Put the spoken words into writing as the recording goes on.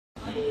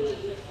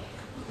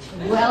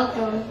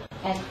welcome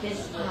at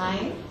this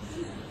time,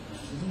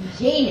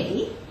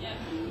 Eugénie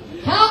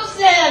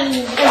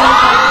Thompson.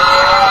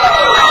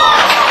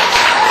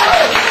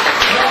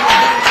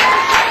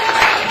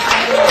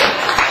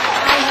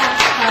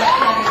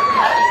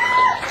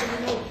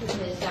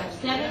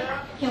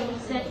 Can we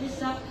set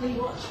this up for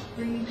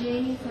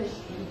Eugénie? Because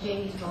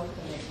Eugenie's both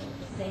going to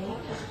sing it,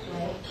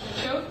 play.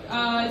 Sure.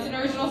 It's an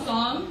original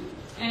song,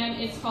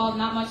 and it's called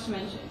Not Much to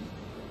Mention.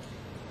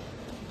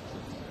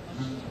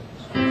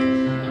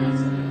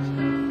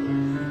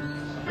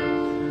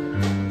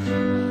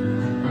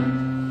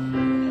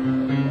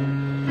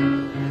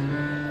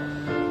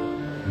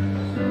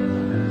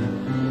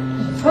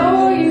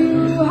 For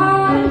you,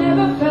 I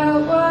never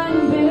felt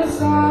one bit of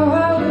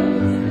sorrow.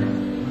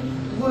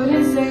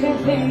 Wouldn't say a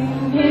thing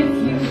if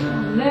you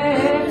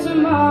left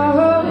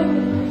tomorrow.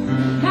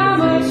 Not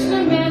much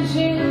to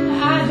mention,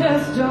 I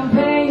just don't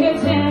pay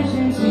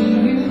attention to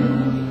you.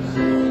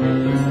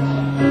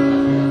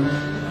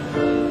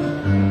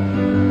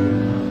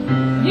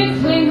 You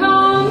cling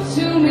on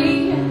to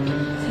me,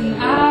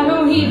 and I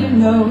don't even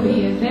know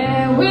you're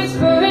there,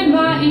 whisper in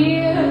my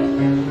ear.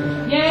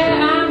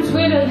 Yeah, I'm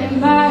twiddling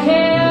my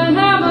hair,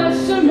 not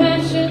much to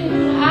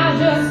mention, I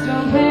just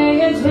don't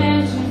pay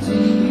attention to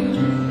you.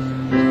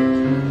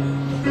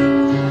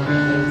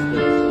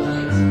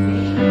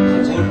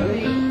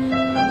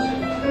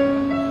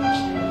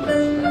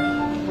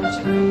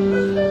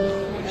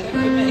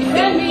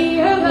 Send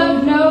me a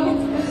love note,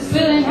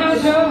 filling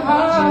out your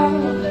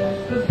heart.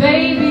 But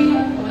baby,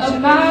 of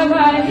my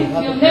life,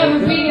 you'll never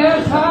be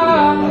a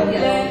part of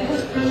that.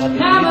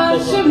 Not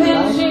much to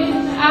mention,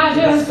 I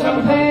just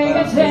don't pay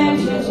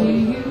attention to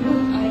you.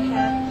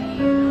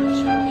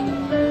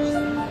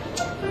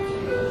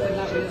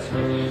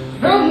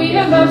 Wrote me a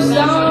love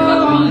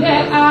song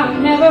that I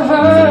never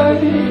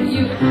heard.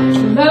 You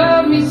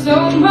love me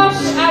so much,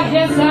 I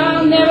guess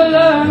I'll never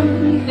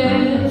learn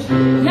that.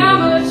 Not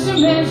much to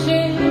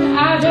mention,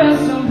 I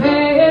just don't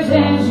pay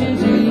attention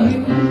to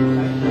you.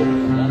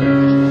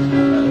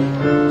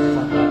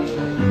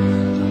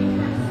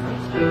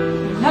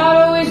 Not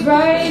always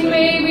right,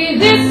 maybe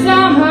this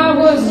time I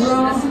was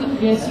wrong.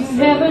 Guess you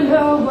never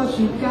know what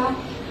you got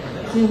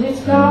till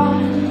it's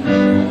gone.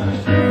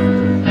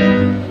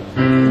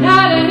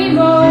 Not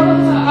anymore,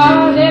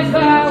 all that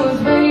flowers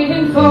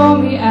waiting for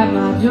me at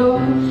my door.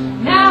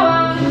 Now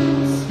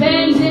I'm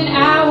spending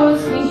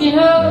hours thinking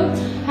of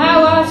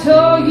how I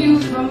tore you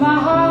from my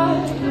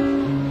heart,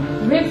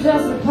 ripped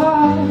us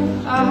apart.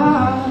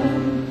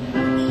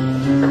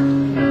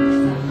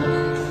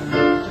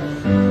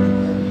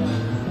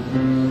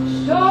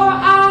 Sure,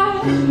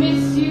 I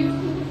miss you,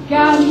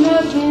 got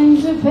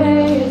nothing to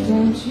pay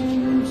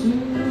attention to.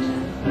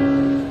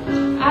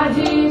 I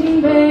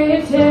didn't pay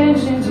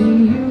attention to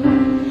you.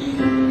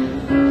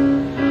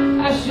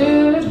 I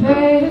should have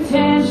paid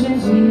attention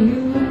to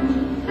you.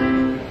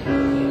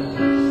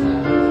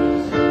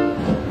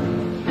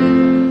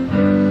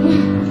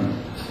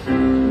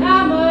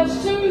 Not much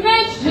to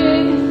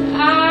mention, I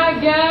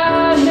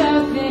got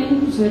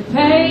nothing to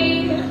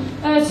pay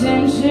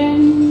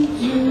attention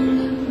to.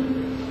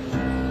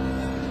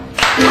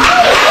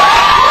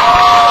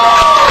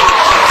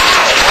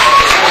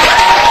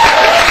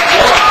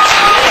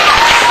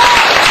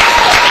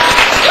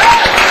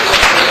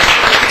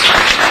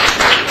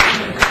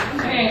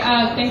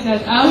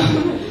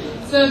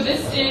 So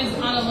this is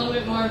on a little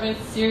bit more of a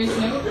serious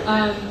note.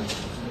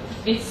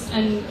 It's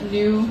a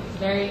new,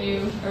 very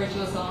new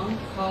original song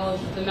called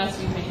The Mess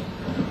We've Made.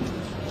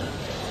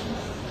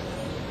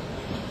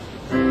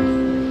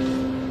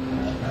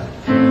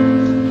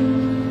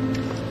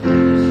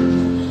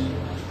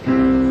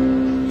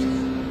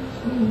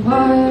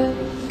 What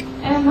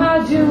am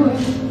I doing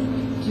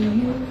to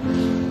you?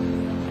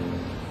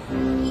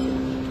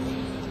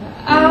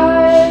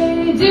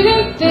 I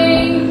didn't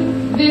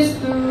think this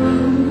through.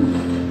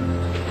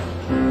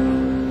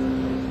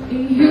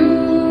 You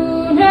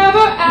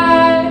never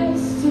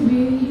asked to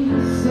be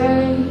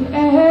saved,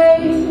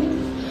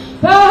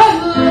 but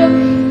look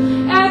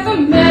at the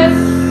mess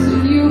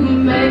you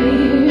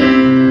made.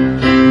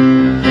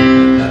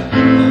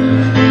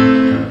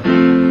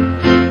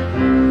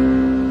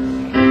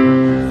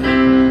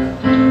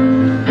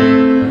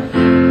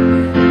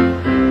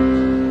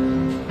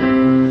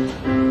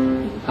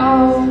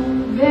 All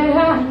that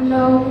I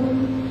know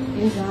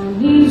is I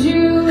need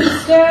you to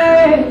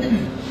stay,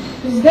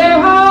 'cause there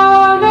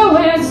are no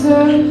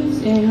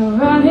answers in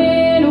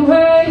running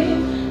away.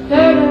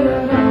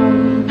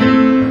 Da-da-da-dum.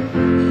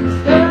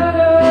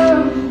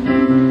 Da-da-dum.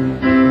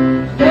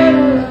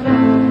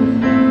 Da-da-da-dum.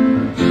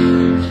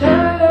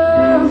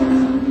 Da-da-dum.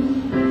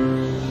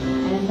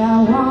 And I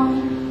want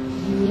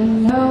you to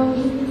know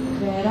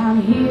that I'm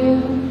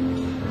here.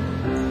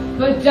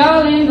 But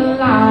darling, the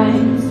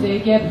lines, they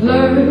get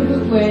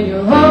blurred when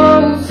you're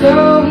oh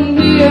so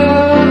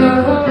near.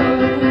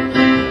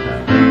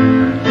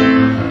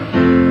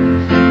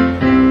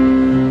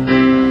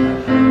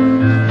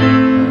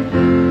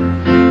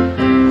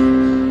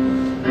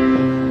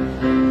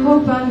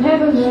 Hope I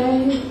never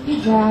let you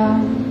down,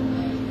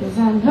 'cause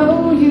I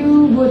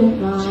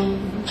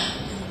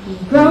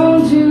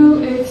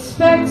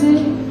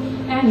respected,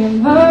 and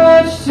you're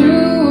much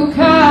too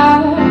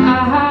kind.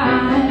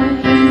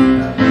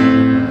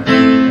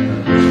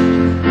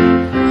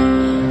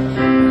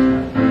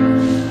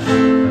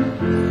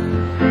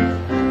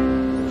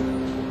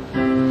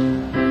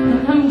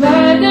 And I'm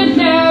glad that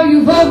now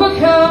you've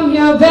overcome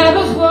your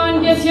battles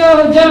won. Yes,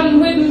 you're done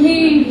with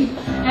me.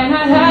 And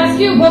I'd ask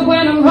you what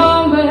went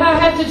wrong, but I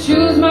had to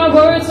choose my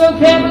words so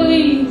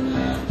carefully.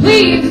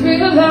 Please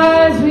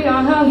realize we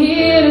are not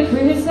here to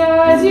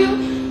criticize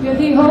you. You're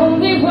the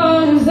only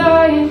one who's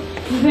lying.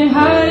 You've been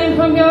hiding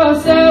from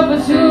yourself for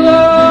too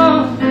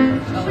long.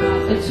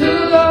 For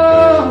too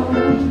long.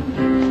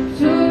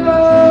 Too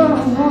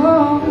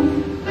long.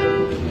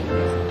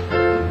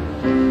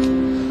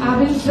 I've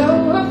been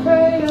so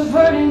afraid of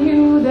hurting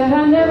you that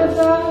I never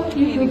thought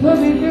you could put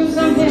me through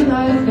something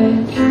like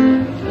this.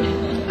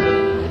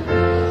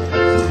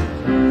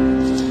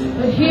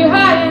 But here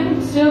I am,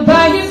 still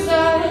by your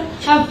side.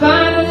 I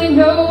finally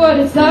know what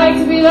it's like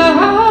to be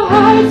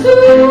lied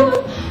to.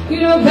 You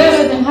know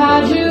better than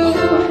I do.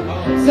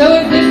 So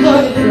is this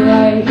what it's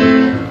like?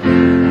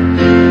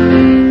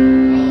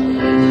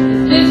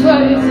 Is this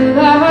what it's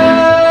like?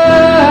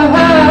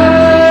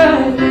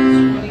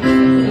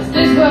 Is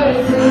this what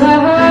it's like?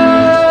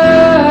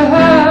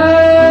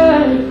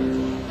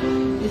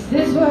 Is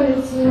this what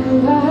it's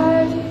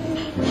like?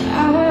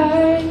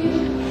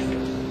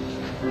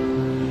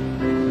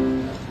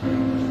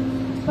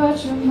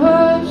 But you're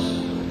much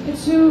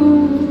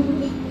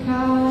too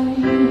kind.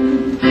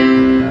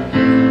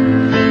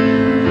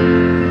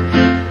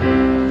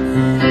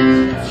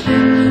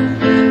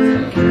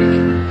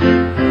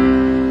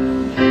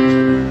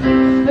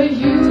 But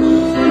you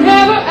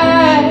never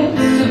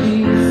asked to be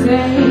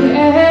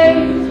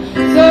saved.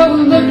 So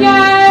look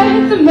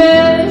at the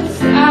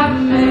mess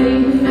I've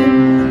made.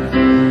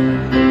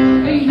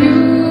 You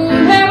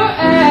never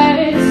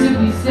asked to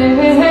be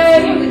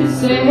saved.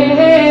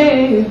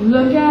 Saved.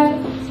 Look at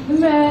the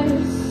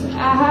mess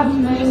I've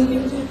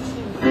made.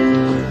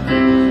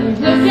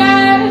 Look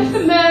at the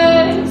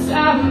mess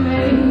I've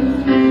made.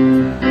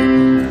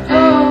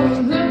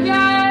 Oh, look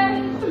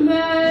at the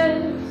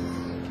mess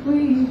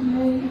we've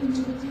made.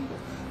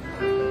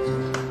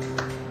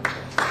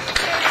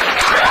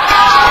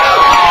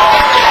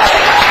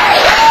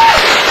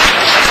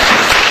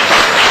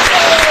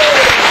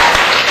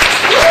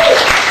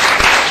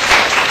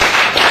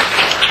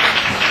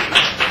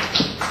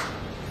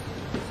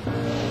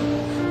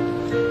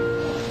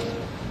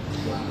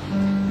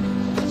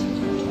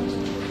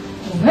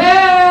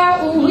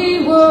 Well, we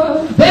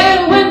were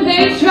better when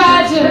they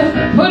tried to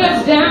put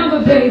us down,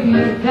 but baby,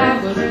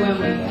 that was when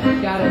we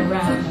got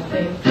around.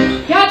 They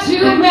got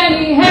too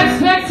many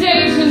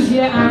expectations.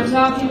 Yeah, I'm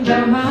talking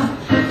about my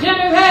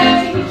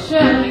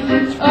generation.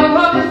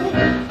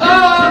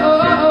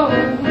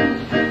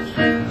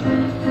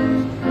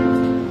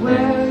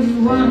 Well,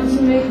 you wanted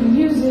to make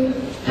music,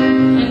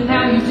 and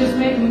now you're just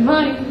making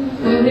money.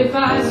 Well, if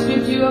I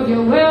stripped you of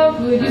your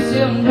wealth, would you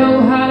still know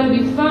how to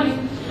be funny?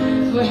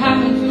 What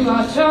happened to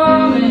our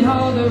charm and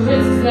all the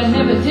risks that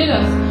never did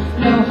us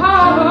no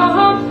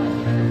harm?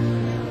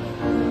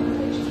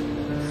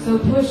 So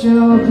push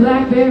your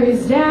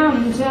blackberries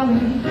down and tell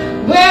me,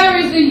 where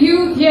is the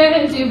youth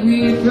yet? Did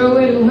we throw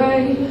it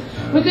away?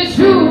 With the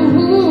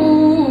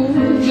truth,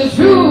 the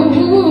truth.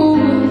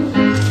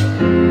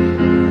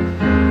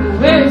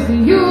 Where is the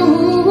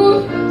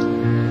youth?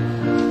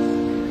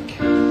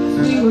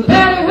 We were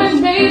better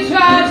when they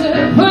tried to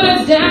put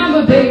us down,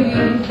 but baby,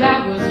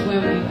 that was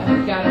when we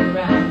got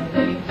around.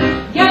 They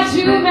got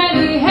too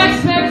many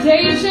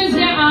expectations.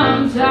 Yeah,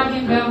 I'm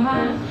talking about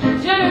my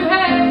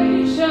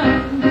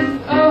generation.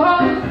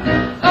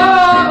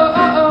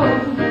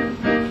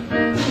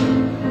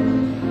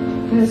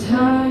 Cause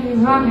honey,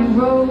 rock and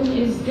roll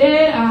is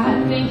dead.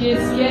 I think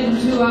it's getting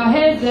to our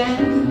heads.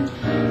 And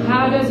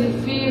how does it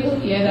feel?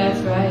 Yeah,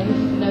 that's right,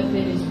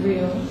 nothing is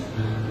real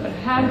but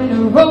having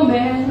a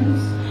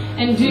romance.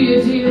 And do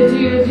you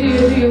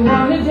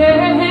want to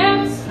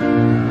dance?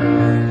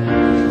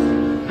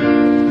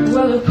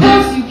 Well, of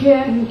course you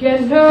can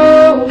get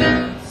no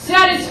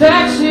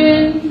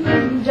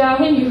satisfaction,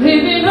 darling. You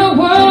live in a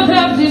world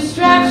of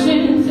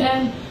distractions,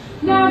 and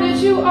now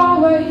that you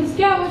always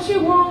get what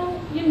you want,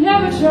 you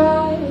never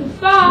try to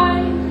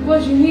find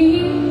what you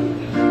need.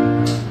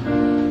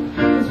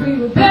 'Cause we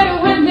were better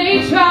when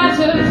they tried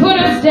to put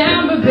us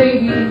down, but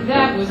baby,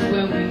 that was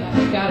when we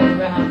got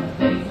around.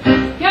 They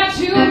got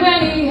too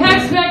many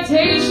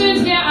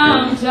expectations. Yeah,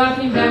 I'm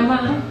talking about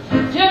my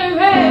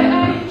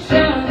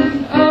generation.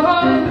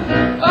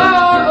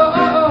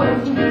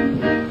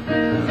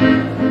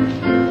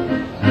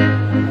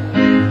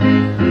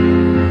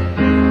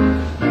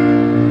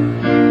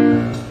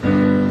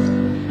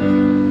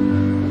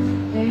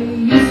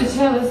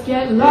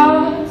 Get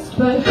lost,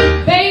 but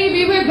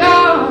baby, we're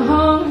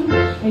gone,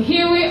 and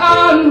here we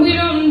are, and we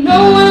don't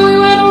know where we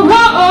went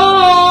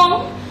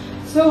wrong.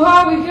 So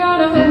are we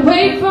gonna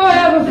wait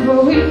forever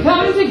before we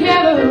come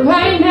together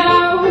right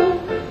now?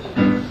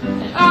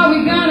 And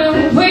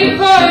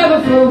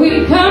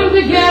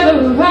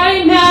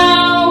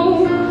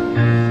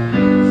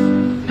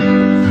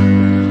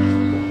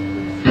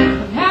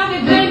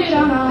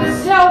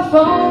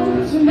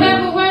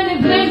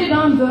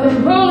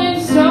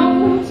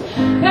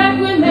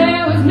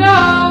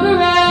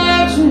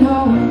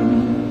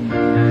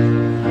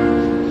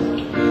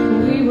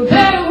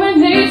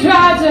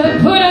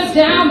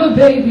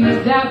baby,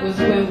 that was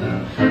when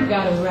we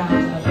got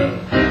around, my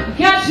baby.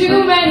 Got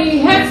too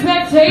many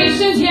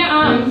expectations, yeah,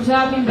 I'm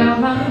talking about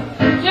my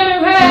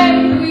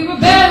generation. We were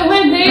better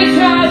when they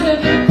tried to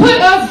put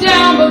us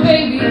down, but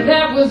baby,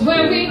 that was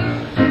when we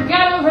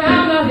got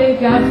around. Now they've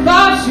got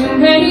far too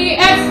many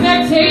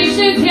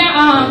expectations, yeah,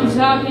 I'm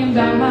talking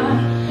about my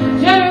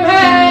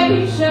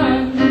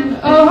generation.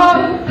 Oh,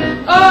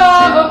 oh,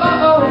 oh,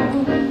 oh,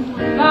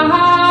 oh,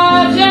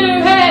 my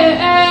generation.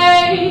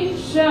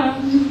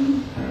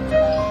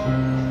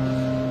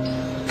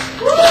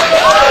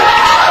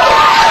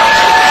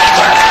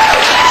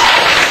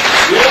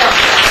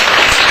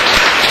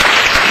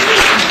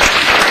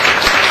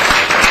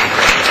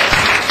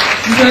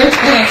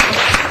 Okay.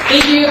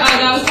 Thank you.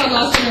 That was called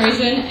Lost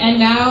Generation, and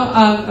now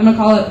I'm gonna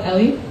call up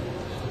Ellie,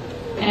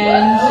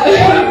 and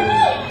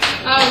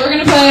we're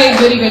gonna play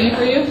Goody Goody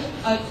for you.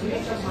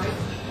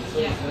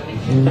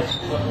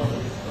 Yeah.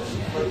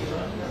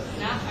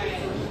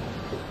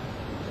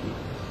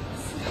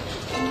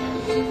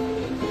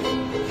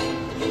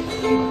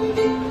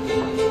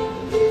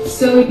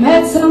 So we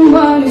met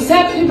someone who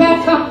set you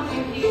back on.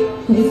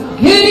 Goody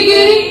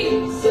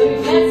goody. So you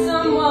met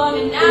someone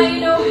and now you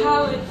know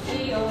how it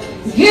feels.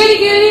 Goody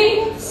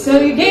goody.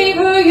 So you gave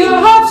her your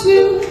heart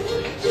too,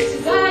 Just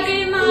as I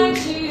gave mine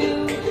to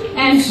you.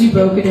 and she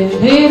broke it in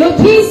little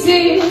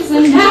pieces.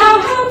 And now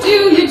how do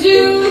you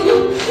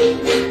do?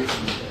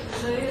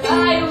 So you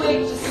lie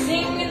awake just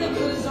singing the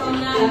blues all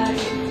night.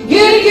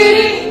 Goody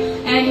goody.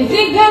 And you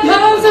think that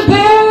love's a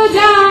barrel of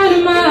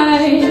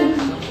dynamite.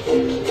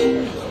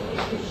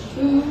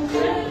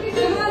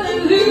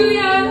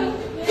 Hallelujah.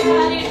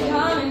 I didn't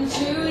come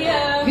into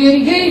ya.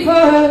 Goody goody for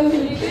her,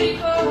 Goody goody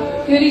for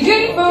her. goody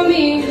goody for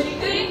me. Goody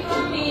goody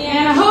for me.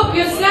 And I hope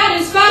you're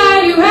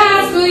satisfied you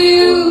asked for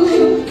you.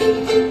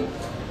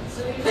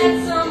 So you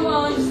met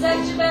someone who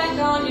set you back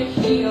on your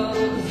heels.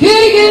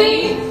 Goody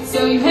goody.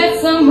 So you met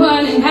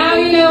someone and now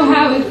you know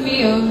how it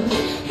feels.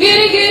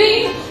 Goody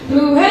goody.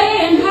 Hooray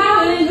and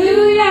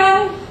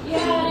hallelujah. Yeah,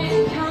 I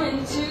didn't come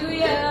into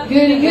ya.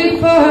 Goody goody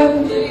for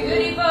her, Goody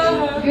goody for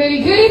her.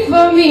 goody goody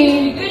for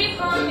me. Goody goody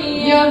for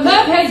me. Your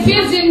love has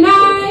been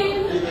denied,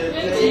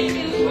 And take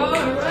you for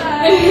a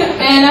ride.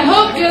 and I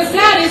hope you're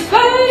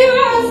satisfied you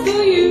asked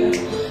for you.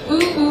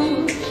 Ooh,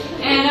 ooh.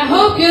 And I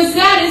hope you're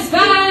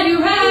satisfied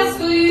you asked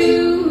for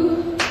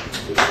you.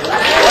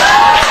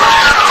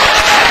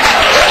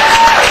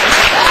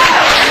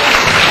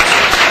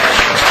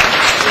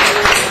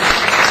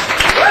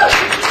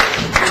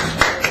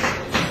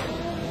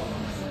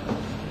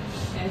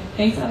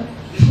 Thanks, Ellie.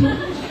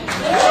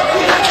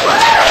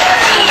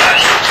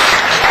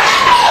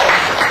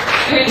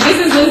 Okay,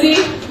 this is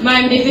Lizzie,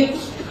 my amazing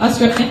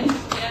Australian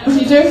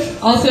teacher,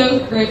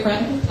 also great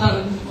friend.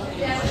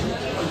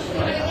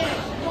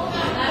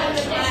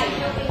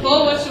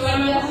 Well, what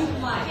am I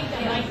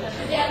doing?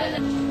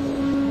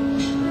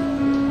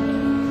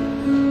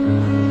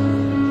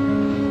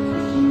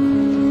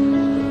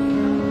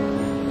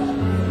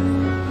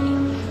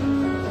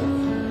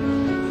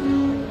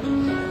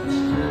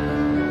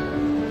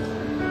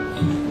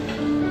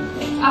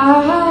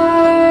 I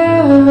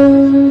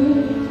heard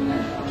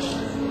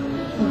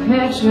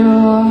that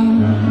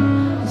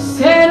you're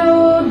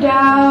settled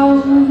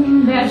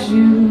down, that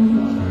you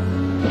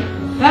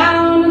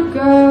found a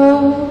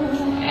girl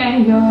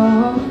and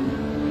you're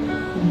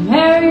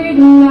married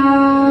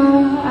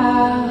now.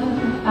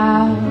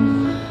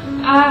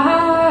 I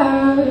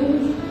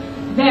heard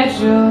that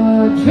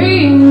your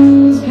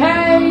dreams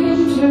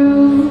came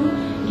true.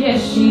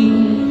 Yes, she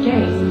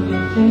gave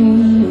you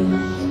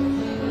things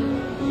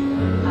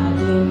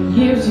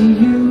give to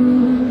you.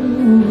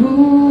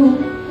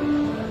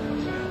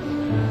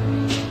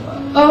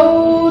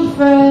 Old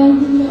friend,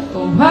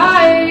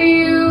 why are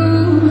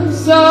you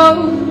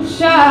so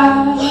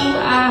shy?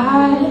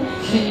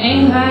 It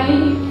ain't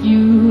like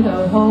you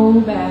to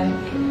hold back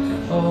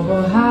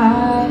or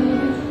hide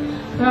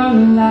from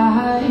the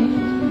light.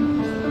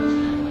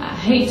 I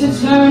hate to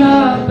turn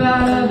up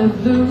out of the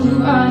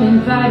blue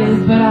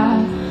uninvited, but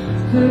I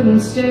couldn't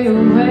stay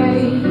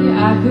away,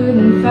 I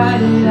couldn't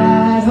fight it.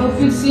 I hope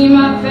you'd see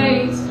my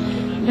face,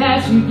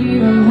 that you'd be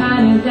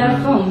reminded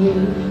that for me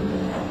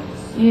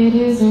it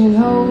isn't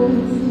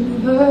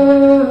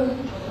over.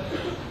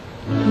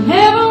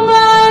 Never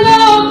mind,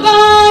 I'll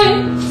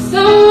find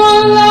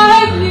someone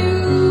like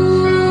you.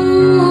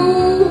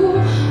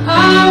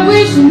 I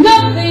wish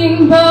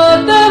nothing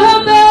but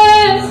the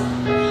best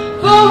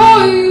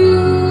for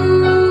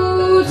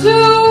you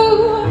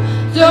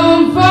too.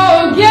 Don't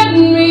forget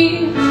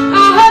me,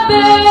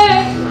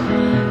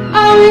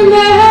 I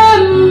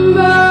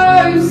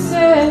remember you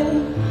said,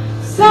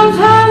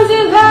 sometimes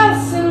it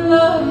lasts in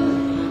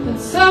love, but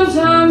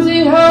sometimes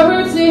it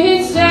hurts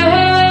instead.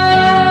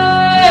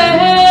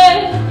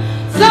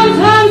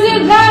 Sometimes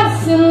it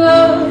lasts in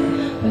love,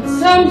 but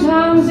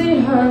sometimes it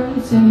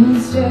hurts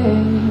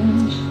instead.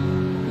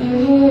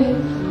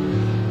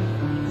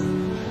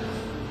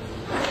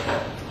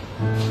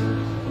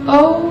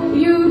 Oh,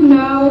 you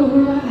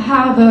know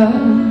how the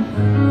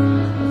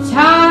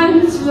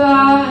times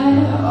fly,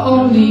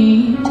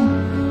 only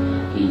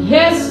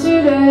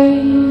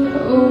Yesterday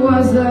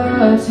was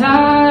the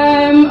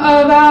time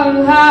of our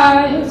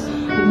lives.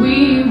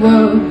 We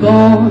were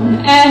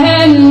born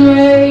and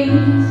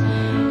raised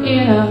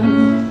in a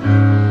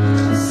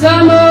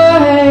summer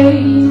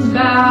haze,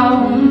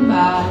 bound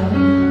by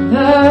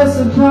the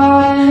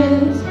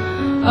surprise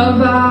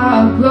of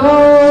our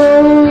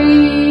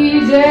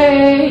glory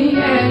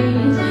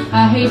days.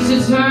 I hate to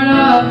turn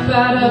up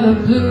out of the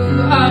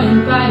blue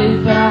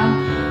uninvited, but I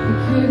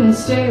couldn't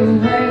stay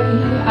away,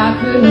 I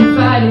couldn't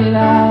fight it.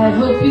 I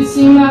hope you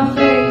see my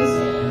face,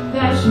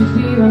 that should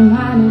be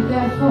reminded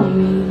that for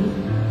me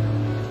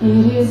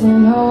it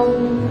isn't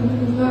over.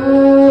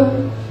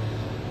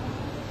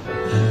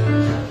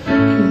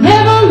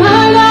 Never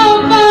mind,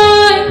 I'll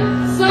find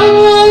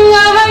someone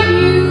like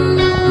you.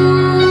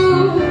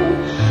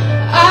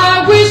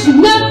 I wish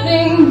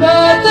nothing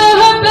but the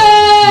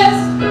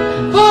best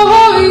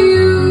for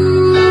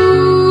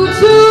you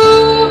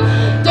too.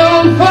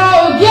 Don't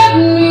forget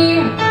me,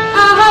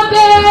 I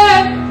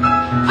bet.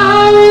 I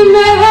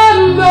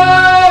remember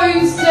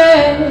you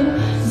said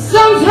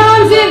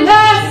sometimes it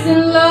lasts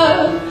in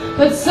love,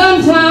 but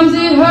sometimes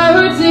it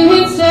hurts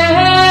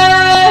instead.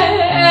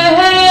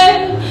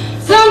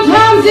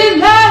 Sometimes it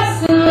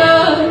lasts in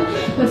love,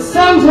 but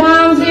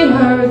sometimes it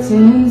hurts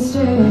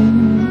instead.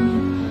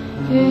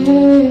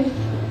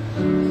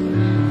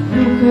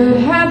 Who could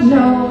have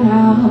known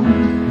how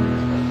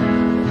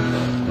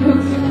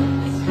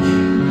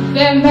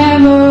their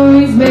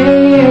memories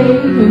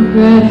made? Who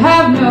could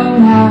have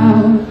known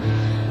how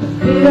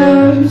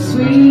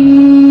bittersweet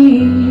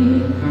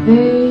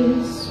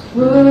this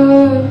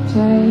would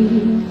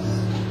taste?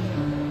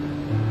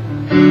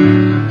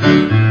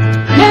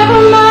 Never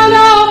mind,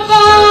 I'll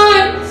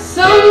find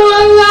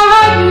someone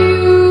like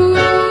you.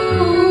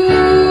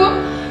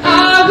 I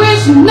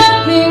wish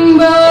nothing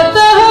but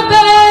the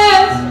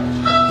best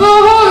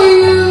for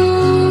you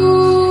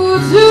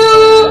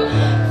too.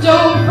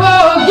 Don't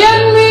forget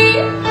me,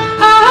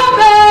 I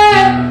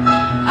bet.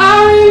 I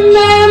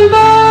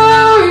remember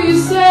you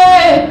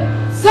said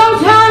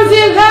sometimes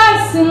it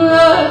lasts in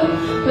love,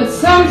 but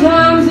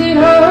sometimes it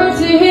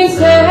hurts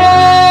instead.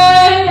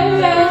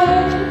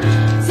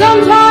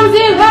 Sometimes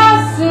it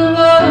lasts in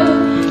love,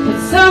 but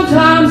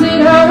sometimes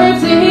it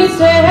hurts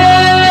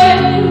instead.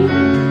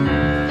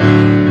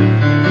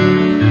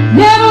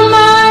 Never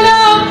mind,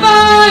 I'll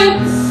find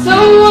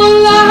someone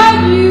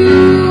like you.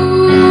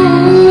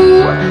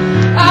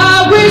 I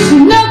wish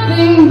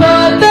nothing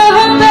but the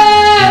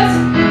best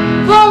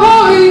for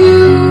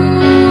you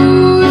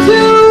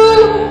too.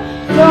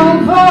 Don't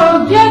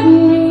forget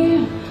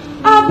me,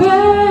 I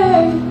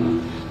beg.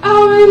 I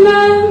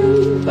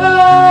remember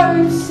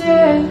you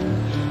said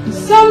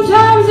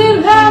sometimes it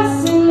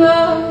lasts in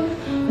love,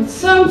 but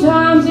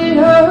sometimes it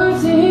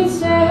hurts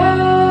instead.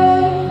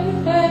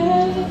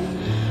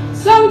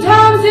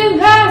 Sometimes it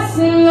lasts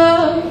in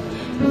love,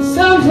 but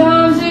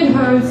sometimes it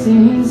hurts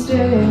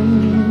instead.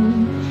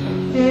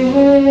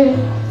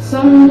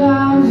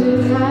 Sometimes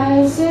it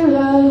lasts in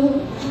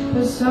love,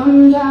 but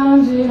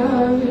sometimes it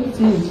hurts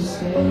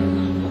instead.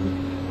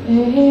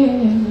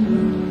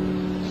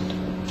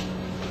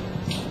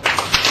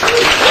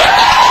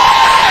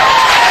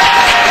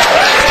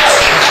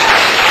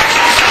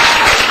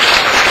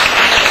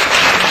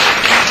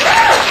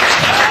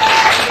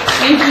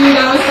 Thank you.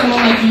 That was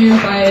Someone Like You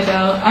by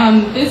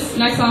Adele. This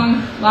next song,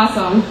 last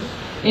song,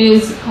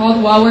 is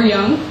called While We're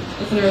Young.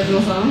 It's an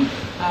original song.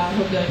 I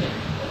hope you like it.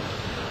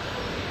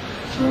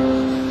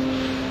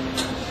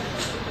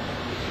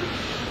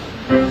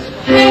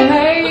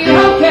 Hey,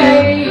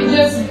 okay,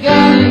 just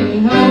gonna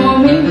ignore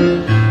me.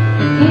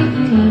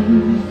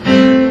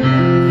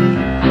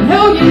 I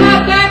know you're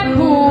not that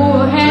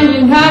cool and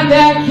you're not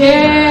that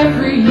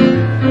carefree.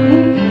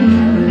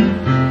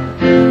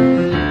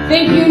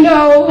 Think you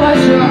know what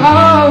you're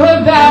all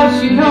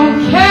about. You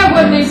don't care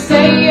what they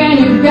say and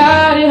you've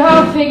got it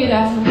all figured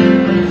out.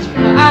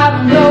 Well, I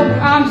don't know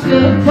where I'm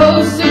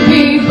supposed to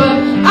be, but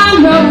I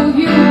know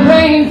you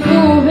ain't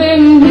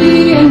fooling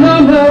me. And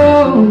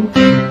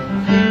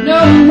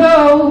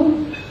no,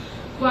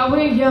 while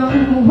we're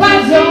young,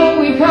 why don't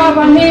we carve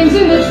our names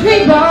in the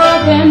tree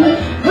bark and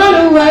run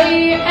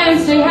away and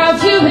stay out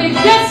till it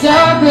gets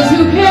dark? 'Cause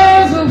who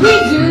cares what we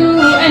do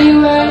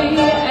anyway?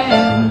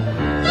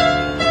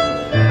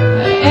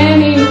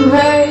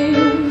 Anyway,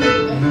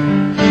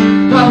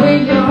 while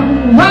we're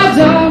young, why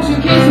don't you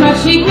kiss my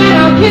cheek and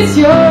I'll kiss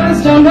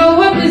yours? Don't know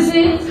what this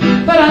is,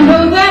 but I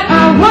know that I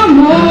want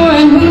more,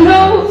 and who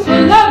knows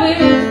what love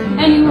is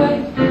anyway.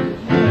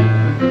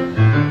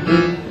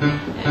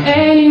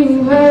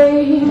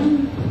 Anyway,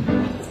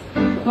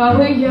 while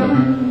we're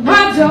young,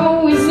 why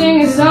don't we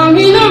sing a song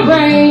in the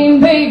rain,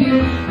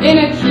 baby, in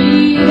a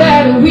key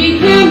that we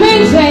can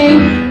maintain?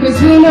 'Cause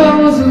who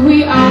knows who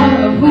we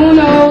are, or who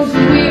knows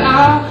who we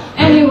are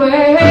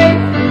anyway.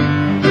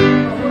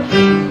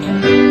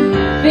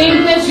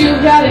 Think that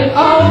you've got it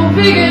all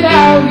figured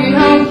out. You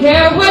don't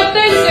care what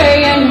they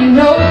say and you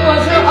know what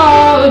you're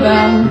all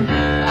about.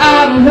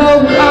 I don't know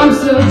who I'm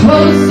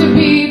supposed to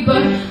be,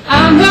 but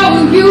I know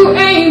you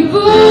ain't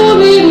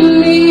fooling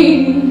me.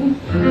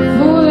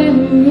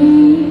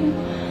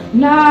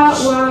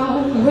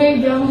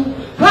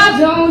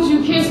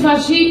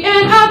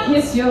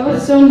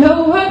 just don't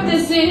know what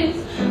this is,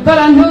 but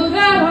I know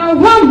that I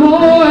want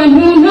more, and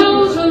who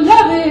knows what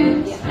love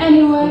is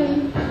anyway.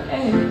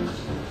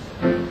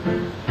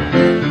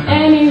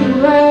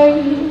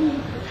 Anyway,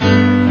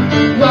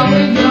 while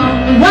we're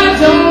young, why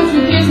don't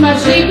you kiss my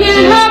cheek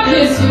and I'll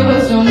kiss yours?